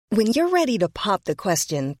When you're ready to pop the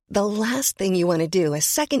question, the last thing you want to do is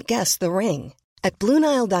second-guess the ring. At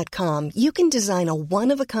BlueNile.com, you can design a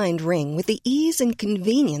one-of-a-kind ring with the ease and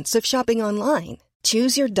convenience of shopping online.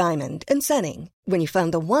 Choose your diamond and setting. When you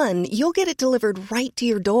find the one, you'll get it delivered right to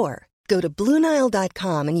your door. Go to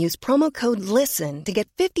BlueNile.com and use promo code LISTEN to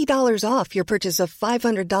get $50 off your purchase of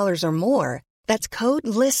 $500 or more. That's code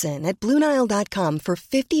LISTEN at BlueNile.com for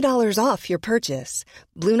 $50 off your purchase.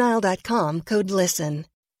 BlueNile.com, code LISTEN.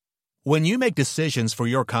 When you make decisions for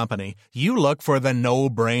your company, you look for the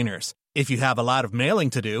no-brainers. If you have a lot of mailing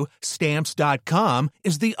to do, Stamps.com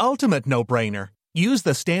is the ultimate no-brainer. Use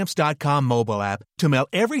the Stamps.com mobile app to mail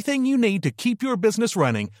everything you need to keep your business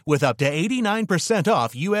running with up to 89%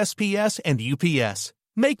 off USPS and UPS.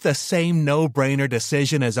 Make the same no-brainer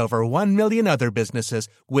decision as over 1 million other businesses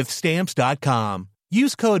with Stamps.com.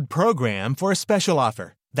 Use code PROGRAM for a special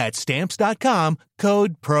offer. That's Stamps.com,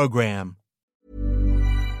 code PROGRAM.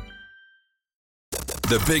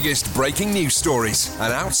 The biggest breaking news stories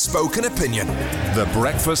and outspoken opinion. The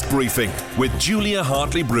Breakfast Briefing with Julia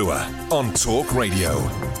Hartley-Brewer on Talk Radio.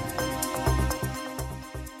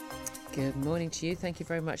 Good morning to you. Thank you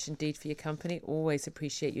very much indeed for your company. Always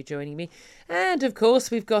appreciate you joining me. And of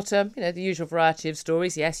course, we've got the usual variety of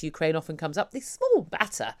stories. Yes, Ukraine often comes up. This small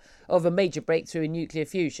matter of a major breakthrough in nuclear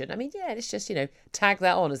fusion. I mean, yeah, let's just tag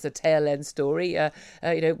that on as the tail end story.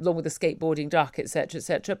 Along with the skateboarding duck, etc.,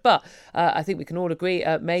 etc. But I think we can all agree.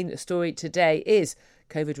 Main story today is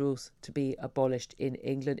COVID rules to be abolished in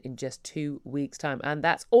England in just 2 weeks' time, and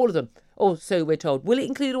that's all of them. Or so we're told. Will it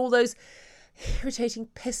include all those irritating,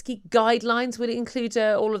 pesky guidelines? Will it include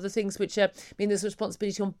all of the things which mean there's a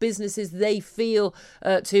responsibility on businesses they feel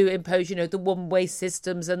to impose, the one-way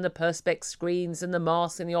systems and the perspex screens and the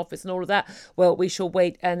masks in the office and all of that? Well, we shall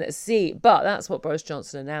wait and see. But that's what Boris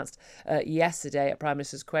Johnson announced yesterday at Prime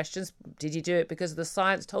Minister's Questions. Did he do it because the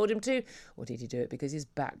science told him to? Or did he do it because his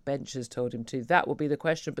backbenchers told him to? That will be the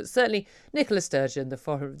question. But certainly Nicola Sturgeon, the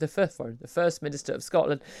First Minister of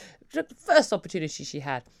Scotland, the first opportunity she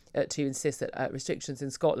had to insist that restrictions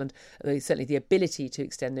in Scotland, certainly the ability to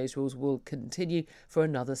extend those rules, will continue for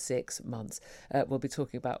another 6 months. We'll be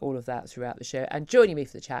talking about all of that throughout the show. And joining me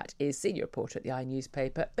for the chat is senior reporter at the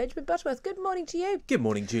iNewspaper, Benjamin Butterworth. Good morning to you. Good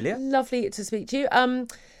morning, Julia. Lovely to speak to you.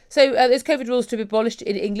 So there's COVID rules to be abolished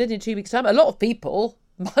in England in 2 weeks' time. A lot of people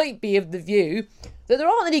might be of the view that there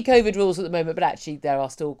aren't any COVID rules at the moment, but actually there are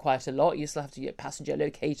still quite a lot. You still have to get passenger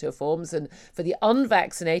locator forms, and for the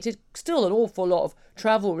unvaccinated, still an awful lot of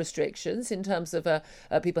travel restrictions in terms of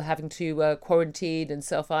people having to quarantine and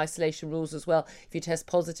self-isolation rules as well if you test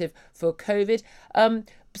positive for COVID.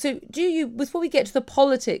 So do you, before we get to the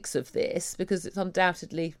politics of this, because it's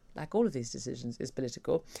undoubtedly, like all of these decisions, is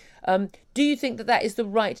political, do you think that that is the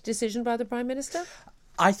right decision by the Prime Minister?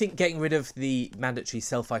 I think getting rid of the mandatory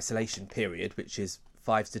self-isolation period, which is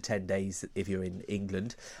 5 to 10 days if you're in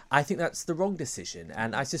England, I think that's the wrong decision.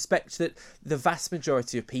 And I suspect that the vast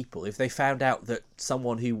majority of people, if they found out that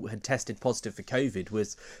someone who had tested positive for COVID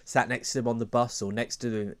was sat next to them on the bus or next to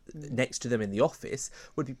them in the office,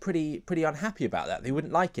 would be pretty unhappy about that. They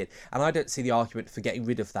wouldn't like it. And I don't see the argument for getting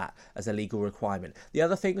rid of that as a legal requirement. The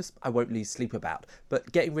other things I won't lose sleep about,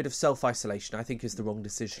 but getting rid of self-isolation I think is the wrong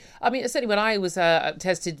decision. I mean, certainly when I was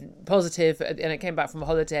tested positive and I came back from a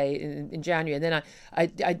holiday in January, and then I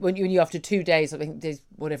when you after 2 days, I think days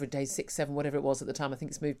 6, 7, whatever it was at the time, I think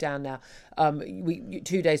it's moved down now.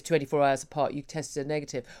 2 days, 24 hours apart, you tested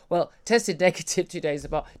negative. Well, tested negative 2 days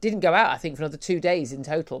apart, didn't go out, I think, for another 2 days in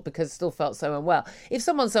total because still felt so unwell. If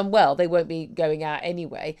someone's unwell, they won't be going out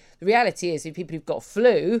anyway. The reality is, if people who've got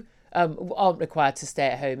flu aren't required to stay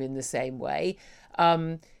at home in the same way,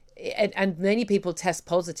 and many people test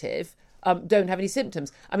positive, don't have any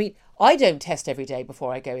symptoms. I mean, I don't test every day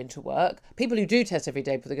before I go into work. People who do test every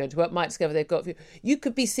day before they go into work might discover they've got... You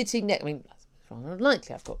could be sitting next... I mean, it's rather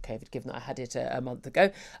unlikely I've got COVID, given that I had it a month ago.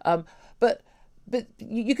 But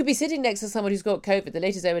you could be sitting next to someone who's got COVID. The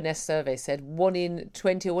latest ONS survey said 1 in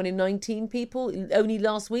 20 or 1 in 19 people only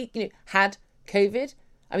last week, had COVID.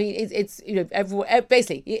 I mean, it's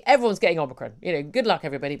basically everyone's getting Omicron. Good luck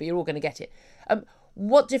everybody, but you're all going to get it.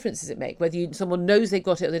 What difference does it make whether someone knows they've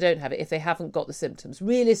got it or they don't have it if they haven't got the symptoms?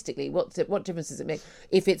 Realistically, what difference does it make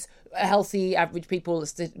if it's healthy, average people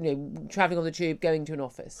travelling on the tube, going to an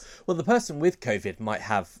office? Well, the person with COVID might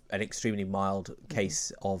have an extremely mild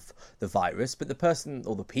case of the virus, but the person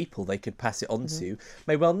or the people they could pass it on to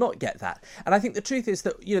may well not get that. And I think the truth is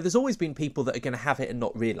that, there's always been people that are going to have it and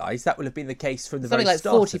not realise. That will have been the case from the very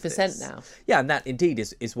start. Something like 40% now. Yeah, and that indeed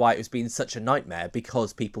is why it has been such a nightmare,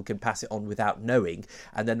 because people can pass it on without knowing dying,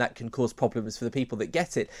 and then that can cause problems for the people that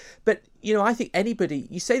get it. But, I think anybody,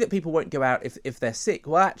 you say that people won't go out if they're sick.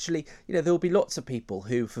 Well, actually, there will be lots of people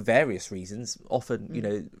who, for various reasons,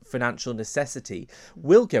 often, financial necessity,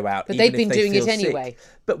 will go out. But even they've been if they doing it feel anyway. sick.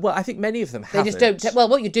 But, well, I think many of them They haven't. just don't. Well,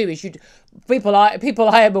 what you do is people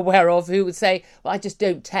I am aware of who would say, well, I just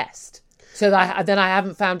don't test. So that then I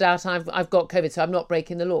haven't found out I've got COVID, so I'm not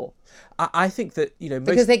breaking the law. I think that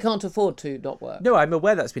because they can't afford to not work. No, I'm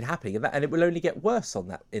aware that's been happening, and it will only get worse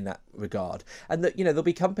in that regard. And that there'll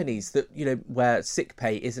be companies that where sick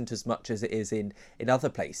pay isn't as much as it is in other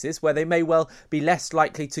places, where they may well be less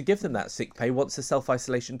likely to give them that sick pay once the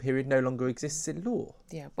self-isolation period no longer exists in law.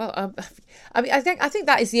 Yeah, well, I think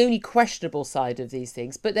that is the only questionable side of these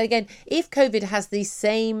things. But then again, if COVID has the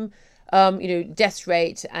same death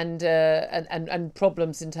rate and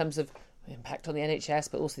problems in terms of impact on the NHS,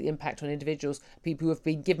 but also the impact on individuals, people who have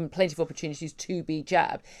been given plenty of opportunities to be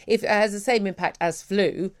jabbed. If it has the same impact as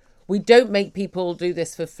flu, we don't make people do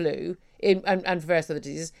this for flu and for various other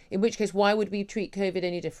diseases, in which case, why would we treat COVID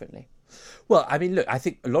any differently? Well, I mean, look, I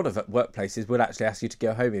think a lot of workplaces would actually ask you to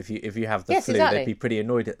go home if you have the flu. Exactly. They'd be pretty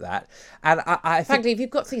annoyed at that. And I frankly, if you've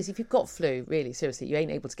got flu, really seriously, you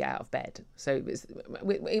ain't able to get out of bed. So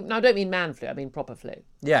I don't mean man flu, I mean proper flu.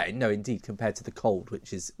 Yeah, no, indeed, compared to the cold,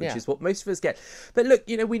 which is what most of us get. But look,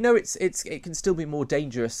 we know it can still be more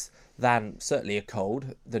dangerous than certainly a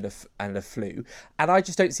cold and a flu. And I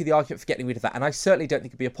just don't see the argument for getting rid of that. And I certainly don't think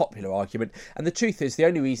it'd be a popular argument. And the truth is, the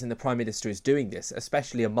only reason the Prime Minister is doing this,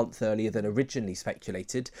 especially a month earlier than originally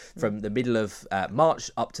speculated, from the middle of March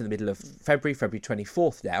up to the middle of February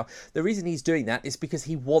 24th now, the reason he's doing that is because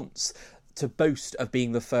he wants to boast of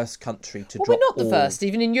being the first country to drop we're not the first,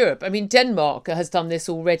 even in Europe. I mean, Denmark has done this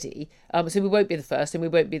already, so we won't be the first and we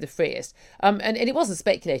won't be the freest. And it wasn't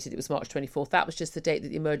speculated it was March 24th. That was just the date that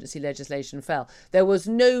the emergency legislation fell. There was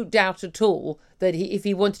no doubt at all that if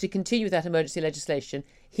he wanted to continue with that emergency legislation,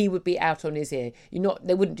 he would be out on his ear.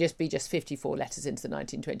 There wouldn't just be 54 letters into the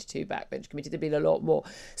 1922 Backbench Committee. There'd be a lot more.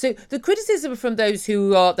 So the criticism from those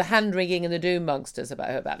who are the hand-wringing and the doom monsters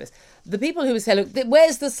about this, the people who would say, look,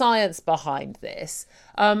 where's the science behind this?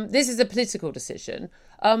 This is a political decision.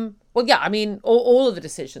 Well, yeah, I mean, all of the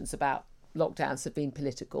decisions about lockdowns have been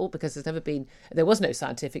political because there was no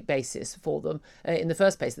scientific basis for them in the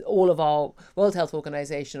first place. All of our World Health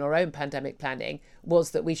Organization, our own pandemic planning,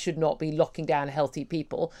 was that we should not be locking down healthy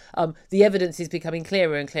people. The evidence is becoming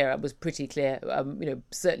clearer and clearer. It was pretty clear,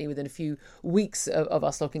 certainly within a few weeks of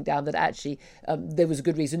us locking down, that actually there was a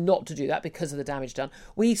good reason not to do that because of the damage done.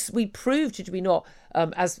 We proved, did we not,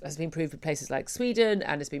 as has been proved in places like Sweden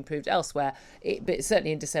and has been proved elsewhere, but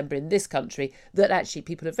certainly in December in this country, that actually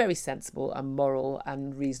people are very sensible and moral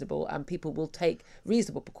and reasonable, and people will take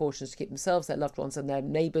reasonable precautions to keep themselves, their loved ones and their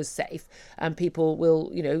neighbours safe, and people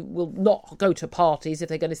will not go to parties if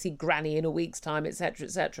they're going to see granny in a week's time, etc.,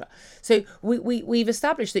 etc. So we've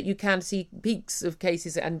established that you can see peaks of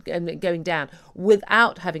cases and going down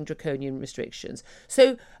without having draconian restrictions.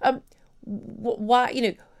 So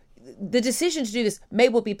why, the decision to do this may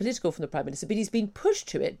well be political from the Prime Minister, but he's been pushed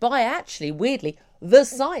to it by actually, weirdly, the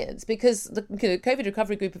science, because the COVID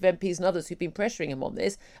recovery group of MPs and others who've been pressuring him on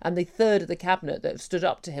this, and the third of the cabinet that stood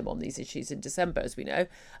up to him on these issues in December, as we know,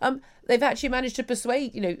 they've actually managed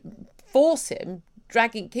to force him,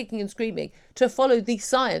 kicking and screaming, to follow the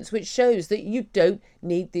science, which shows that you don't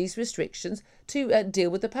need these restrictions to deal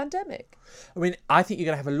with the pandemic. I mean, I think you're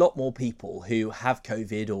going to have a lot more people who have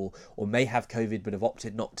COVID or may have COVID but have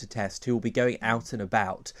opted not to test, who will be going out and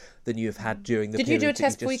about than you have had during the period. Did you do a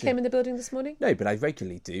test before you came in the building this morning? No, but I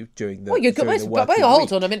regularly do during the working week.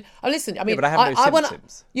 Hold on. I mean, listen. I mean, but I have no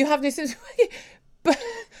symptoms. You have no symptoms.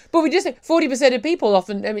 But we just 40% of people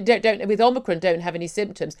often, don't with Omicron don't have any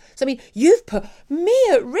symptoms. So I mean, you've put me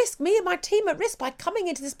at risk, me and my team at risk by coming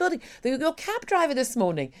into this building. Your cab driver this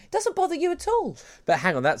morning doesn't bother you at all. But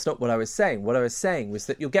hang on, that's not what I was saying. What I was saying was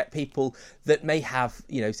that you'll get people that may have,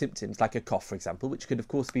 symptoms like a cough, for example, which could of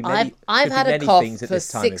course be many. I've had a cough for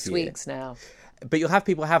 6 weeks now. But you'll have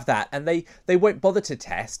people have that, and they won't bother to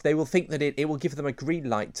test. They will think that it will give them a green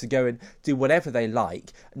light to go and do whatever they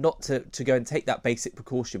like, not to go and take that basic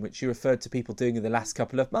precaution, which you referred to people doing in the last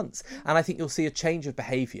couple of months. And I think you'll see a change of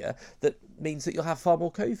behaviour that means that you'll have far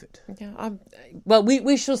more COVID. Yeah, well,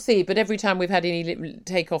 we shall see. But every time we've had any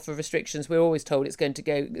take off of restrictions, we're always told it's going to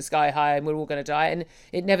go sky high and we're all going to die. And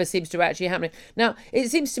it never seems to actually happen. Now, it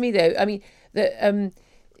seems to me, though, I mean, that...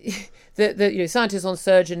 The scientists on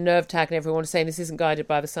surge and nerve tag and everyone are saying this isn't guided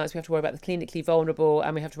by the science. We have to worry about the clinically vulnerable,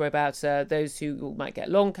 and we have to worry about those who might get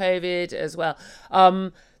long COVID as well.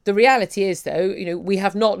 The reality is, though, we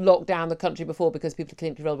have not locked down the country before because people are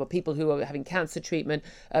clinically vulnerable, people who are having cancer treatment,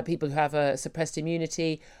 people who have a suppressed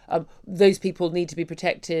immunity. Those people need to be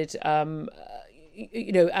protected, at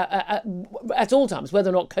all times, whether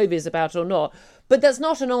or not COVID is about or not. But that's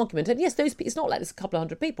not an argument. And yes, it's not like it's a couple of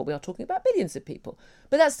hundred people. We are talking about millions of people.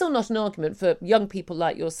 But that's still not an argument for young people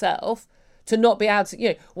like yourself to not be able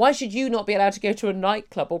to, why should you not be allowed to go to a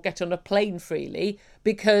nightclub or get on a plane freely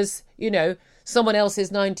because, someone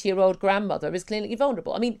else's 90-year-old grandmother is clinically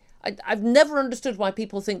vulnerable? I mean, I've never understood why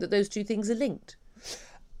people think that those two things are linked.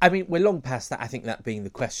 I mean, we're long past that. I think that being the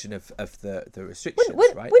question of the restrictions,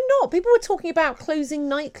 right? We're not. People were talking about closing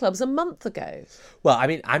nightclubs a month ago. Well, I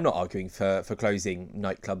mean, I'm not arguing for closing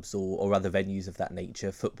nightclubs or other venues of that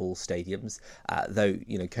nature, football stadiums, though,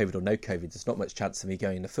 COVID or no COVID, there's not much chance of me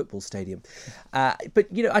going to a football stadium. But, I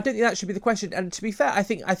don't think that should be the question. And to be fair, I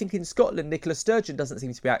think in Scotland, Nicola Sturgeon doesn't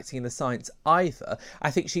seem to be acting in the science either. I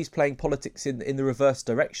think she's playing politics in the reverse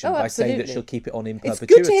direction by saying that she'll keep it on in perpetuity.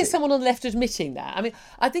 It's good to hear someone on the left admitting that. I mean,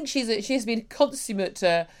 I think she has been a consummate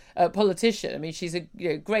politician. I mean, she's a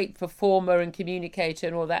great performer and communicator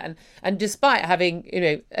and all that. And despite having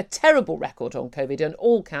a terrible record on COVID and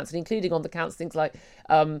all counts, and including on the counts things like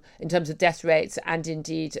in terms of death rates and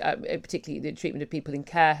indeed particularly the treatment of people in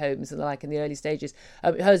care homes and the like in the early stages,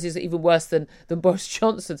 hers is even worse than Boris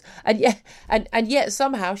Johnson's. And yet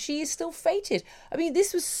somehow she is still fated. I mean,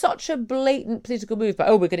 this was such a blatant political move. But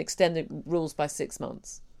we're going to extend the rules by 6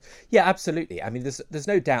 months. Yeah, absolutely. I mean, there's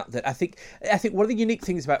no doubt that I think one of the unique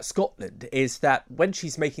things about Scotland is that when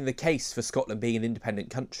she's making the case for Scotland being an independent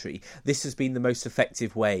country, this has been the most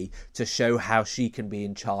effective way to show how she can be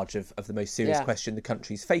in charge of the most serious question the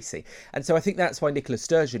country's facing. And so I think that's why Nicola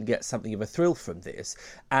Sturgeon gets something of a thrill from this.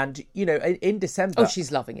 And, in December... Oh,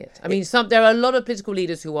 she's loving it. I mean, there are a lot of political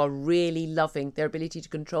leaders who are really loving their ability to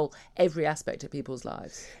control every aspect of people's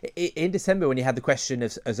lives. In December, when you had the question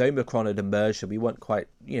as Omicron had emerged and we weren't quite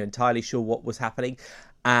entirely sure what was happening,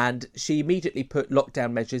 and she immediately put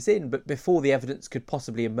lockdown measures in, but before the evidence could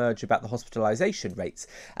possibly emerge about the hospitalisation rates.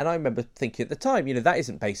 And I remember thinking at the time, that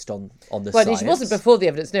isn't based on the science. Well, it wasn't before the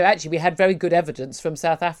evidence. No, actually, we had very good evidence from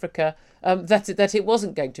South Africa that it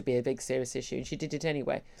wasn't going to be a big serious issue, and she did it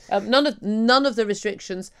anyway. None of the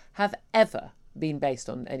restrictions have ever been based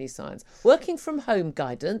on any science. Working from home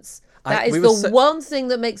guidance, that is the one thing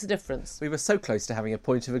that makes a difference. We were so close to having a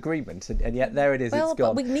point of agreement, and yet there it is, it's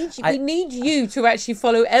gone. But we need you to actually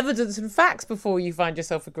follow evidence and facts before you find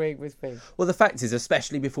yourself agreeing with me. Well, the fact is,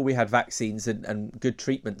 especially before we had vaccines and good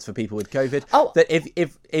treatments for people with COVID, that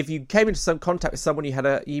if you came into some contact with someone,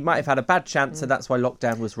 you might have had a bad chance, and that's why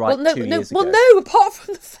lockdown was right 2 years ago. Well, no, apart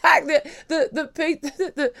from the fact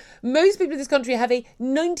that most people in this country have a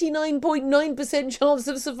 99.9% chance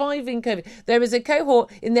of surviving COVID. There is a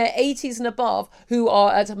cohort in their 80s and above who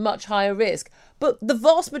are at a much higher risk. But the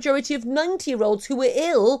vast majority of 90-year-olds who are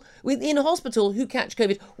ill in hospital who catch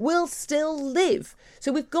COVID will still live.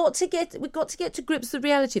 So we've got to get to grips with the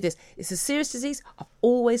reality of this. It's a serious disease. I've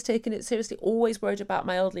always taken it seriously, always worried about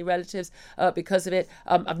my elderly relatives because of it.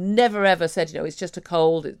 I've never ever said, it's just a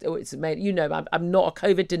cold. I'm not a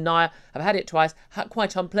COVID denier. I've had it twice,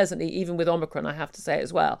 quite unpleasantly, even with Omicron, I have to say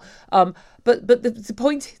as well. But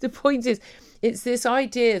the point is, it's this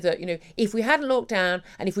idea that, if we hadn't locked down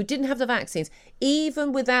and if we didn't have the vaccines,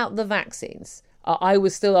 even without the vaccines, I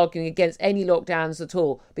was still arguing against any lockdowns at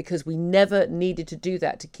all because we never needed to do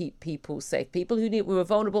that to keep people safe. People who were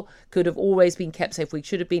vulnerable could have always been kept safe. We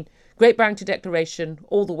should have been Great Barrington Declaration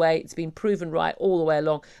all the way. It's been proven right all the way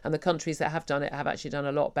along. And the countries that have done it have actually done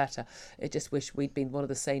a lot better. I just wish we'd been one of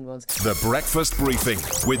the sane ones. The Breakfast Briefing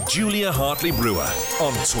with Julia Hartley-Brewer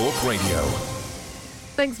on Talk Radio.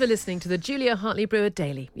 Thanks for listening to the Julia Hartley-Brewer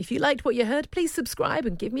Daily. If you liked what you heard, please subscribe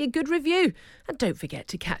and give me a good review. And don't forget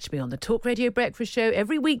to catch me on the Talk Radio Breakfast Show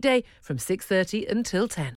every weekday from 6:30 until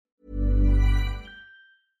 10.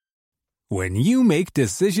 When you make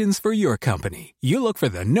decisions for your company, you look for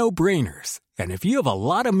the no-brainers. And if you have a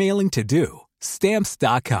lot of mailing to do,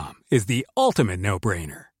 Stamps.com is the ultimate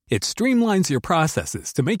no-brainer. It streamlines your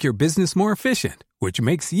processes to make your business more efficient, which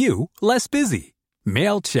makes you less busy.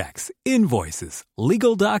 Mail checks, invoices,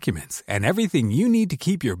 legal documents, and everything you need to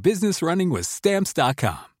keep your business running with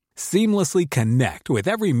Stamps.com. Seamlessly connect with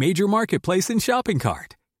every major marketplace and shopping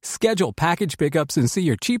cart. Schedule package pickups and see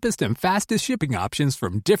your cheapest and fastest shipping options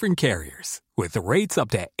from different carriers. With rates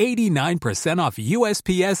up to 89% off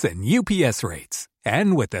USPS and UPS rates.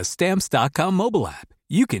 And with the Stamps.com mobile app,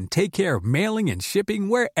 you can take care of mailing and shipping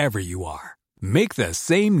wherever you are. Make the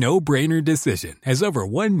same no-brainer decision as over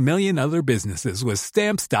 1 million other businesses with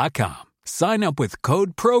Stamps.com. Sign up with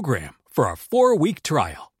code PROGRAM for a 4-week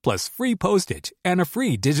trial, plus free postage and a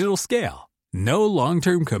free digital scale. No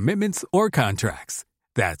long-term commitments or contracts.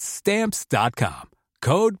 That's Stamps.com.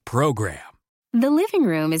 Code PROGRAM. The living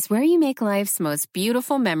room is where you make life's most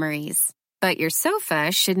beautiful memories. But your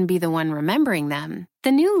sofa shouldn't be the one remembering them.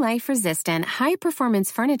 The new life-resistant,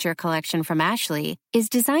 high-performance furniture collection from Ashley is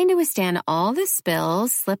designed to withstand all the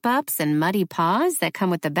spills, slip-ups, and muddy paws that come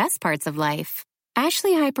with the best parts of life.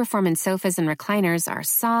 Ashley high-performance sofas and recliners are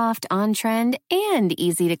soft, on-trend, and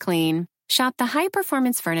easy to clean. Shop the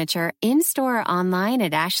high-performance furniture in-store or online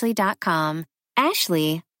at Ashley.com.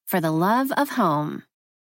 Ashley, for the love of home.